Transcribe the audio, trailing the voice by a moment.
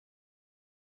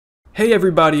Hey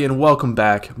everybody and welcome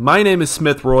back. My name is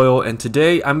Smith Royal and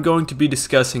today I'm going to be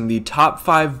discussing the top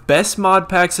 5 best mod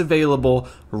packs available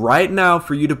right now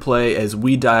for you to play as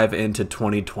we dive into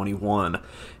 2021.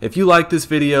 If you like this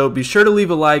video, be sure to leave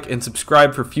a like and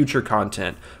subscribe for future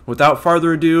content. Without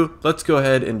further ado, let's go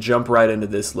ahead and jump right into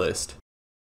this list.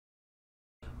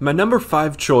 My number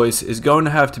 5 choice is going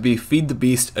to have to be Feed the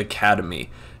Beast Academy.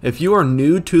 If you are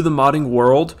new to the modding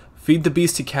world, Feed the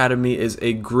Beast Academy is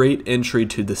a great entry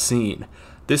to the scene.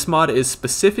 This mod is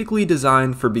specifically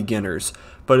designed for beginners,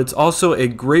 but it's also a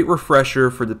great refresher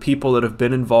for the people that have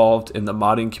been involved in the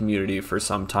modding community for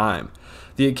some time.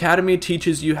 The Academy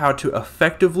teaches you how to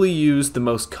effectively use the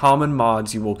most common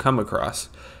mods you will come across.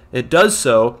 It does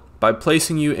so by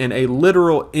placing you in a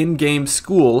literal in-game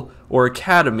school or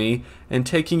academy and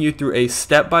taking you through a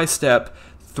step-by-step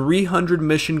 300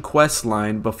 mission quest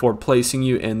line before placing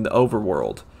you in the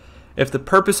overworld. If the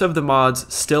purpose of the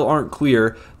mods still aren't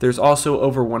clear, there's also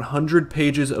over 100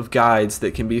 pages of guides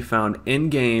that can be found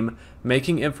in-game,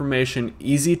 making information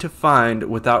easy to find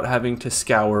without having to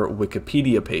scour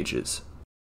Wikipedia pages.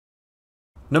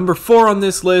 Number 4 on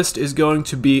this list is going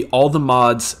to be All the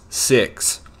Mods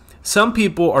 6. Some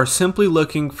people are simply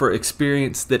looking for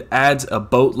experience that adds a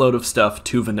boatload of stuff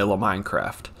to vanilla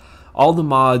Minecraft. All the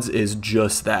Mods is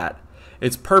just that.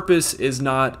 Its purpose is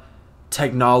not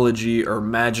technology or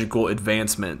magical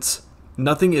advancements.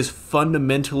 Nothing is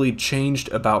fundamentally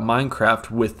changed about Minecraft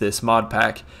with this mod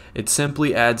pack. It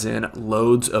simply adds in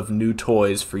loads of new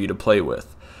toys for you to play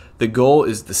with. The goal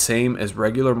is the same as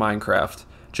regular Minecraft,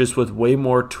 just with way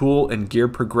more tool and gear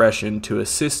progression to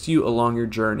assist you along your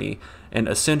journey and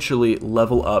essentially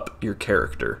level up your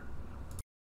character.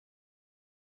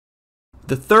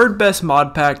 The third best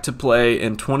mod pack to play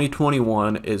in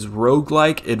 2021 is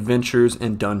Roguelike Adventures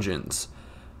and Dungeons.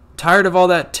 Tired of all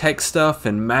that tech stuff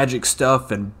and magic stuff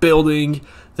and building?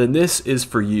 Then this is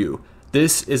for you.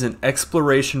 This is an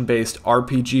exploration-based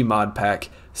RPG mod pack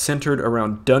centered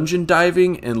around dungeon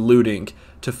diving and looting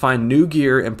to find new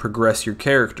gear and progress your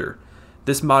character.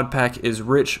 This mod pack is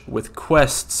rich with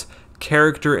quests,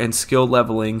 character and skill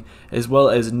leveling, as well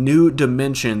as new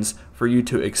dimensions for you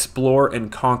to explore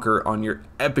and conquer on your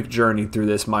epic journey through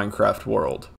this Minecraft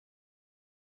world.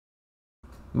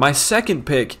 My second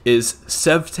pick is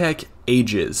Sevtech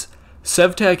Ages.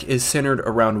 Sevtech is centered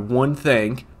around one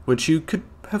thing, which you could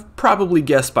have probably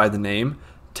guessed by the name: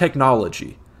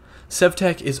 technology.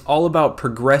 Sevtech is all about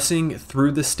progressing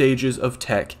through the stages of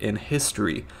tech in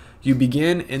history. You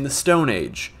begin in the Stone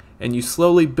Age, and you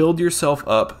slowly build yourself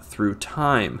up through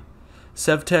time.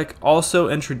 Sevtech also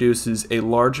introduces a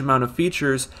large amount of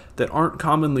features that aren't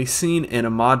commonly seen in a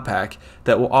mod pack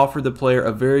that will offer the player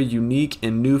a very unique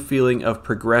and new feeling of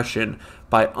progression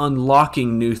by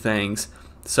unlocking new things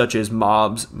such as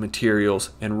mobs,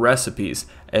 materials, and recipes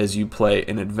as you play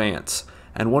in advance.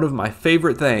 And one of my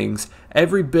favorite things,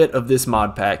 every bit of this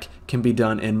mod pack can be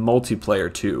done in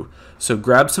multiplayer too, so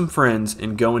grab some friends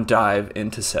and go and dive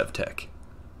into Sevtech.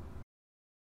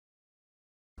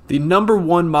 The number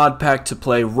 1 mod pack to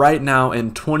play right now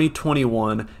in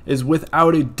 2021 is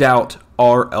without a doubt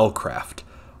RLCraft.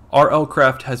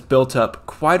 RLCraft has built up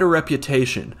quite a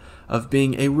reputation of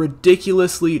being a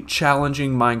ridiculously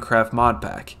challenging Minecraft mod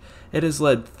pack. It has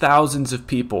led thousands of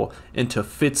people into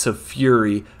fits of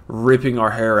fury, ripping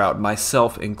our hair out,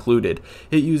 myself included.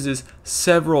 It uses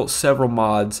several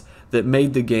mods that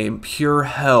made the game pure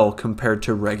hell compared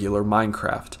to regular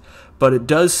Minecraft, but it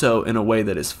does so in a way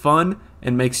that is fun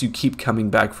and makes you keep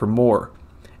coming back for more.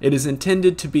 It is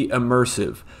intended to be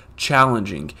immersive,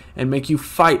 challenging, and make you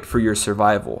fight for your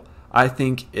survival. I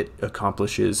think it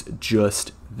accomplishes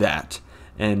just that.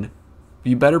 And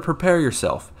you better prepare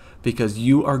yourself, because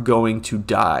you are going to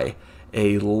die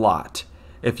a lot.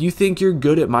 If you think you're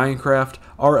good at Minecraft,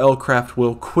 RLCraft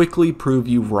will quickly prove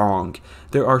you wrong.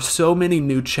 There are so many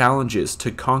new challenges to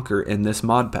conquer in this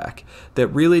mod pack that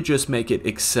really just make it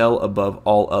excel above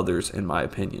all others in my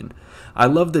opinion. I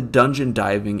love the dungeon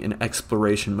diving and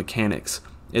exploration mechanics,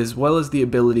 as well as the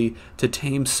ability to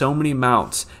tame so many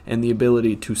mounts and the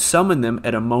ability to summon them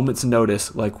at a moment's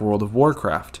notice like World of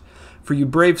Warcraft. For you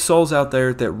brave souls out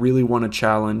there that really want a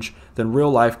challenge, then Real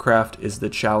Life Craft is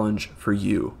the challenge for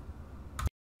you.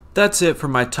 That's it for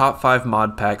my top 5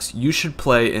 mod packs you should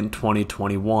play in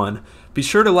 2021. Be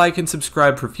sure to like and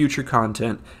subscribe for future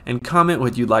content and comment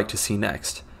what you'd like to see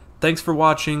next. Thanks for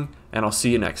watching, and I'll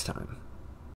see you next time.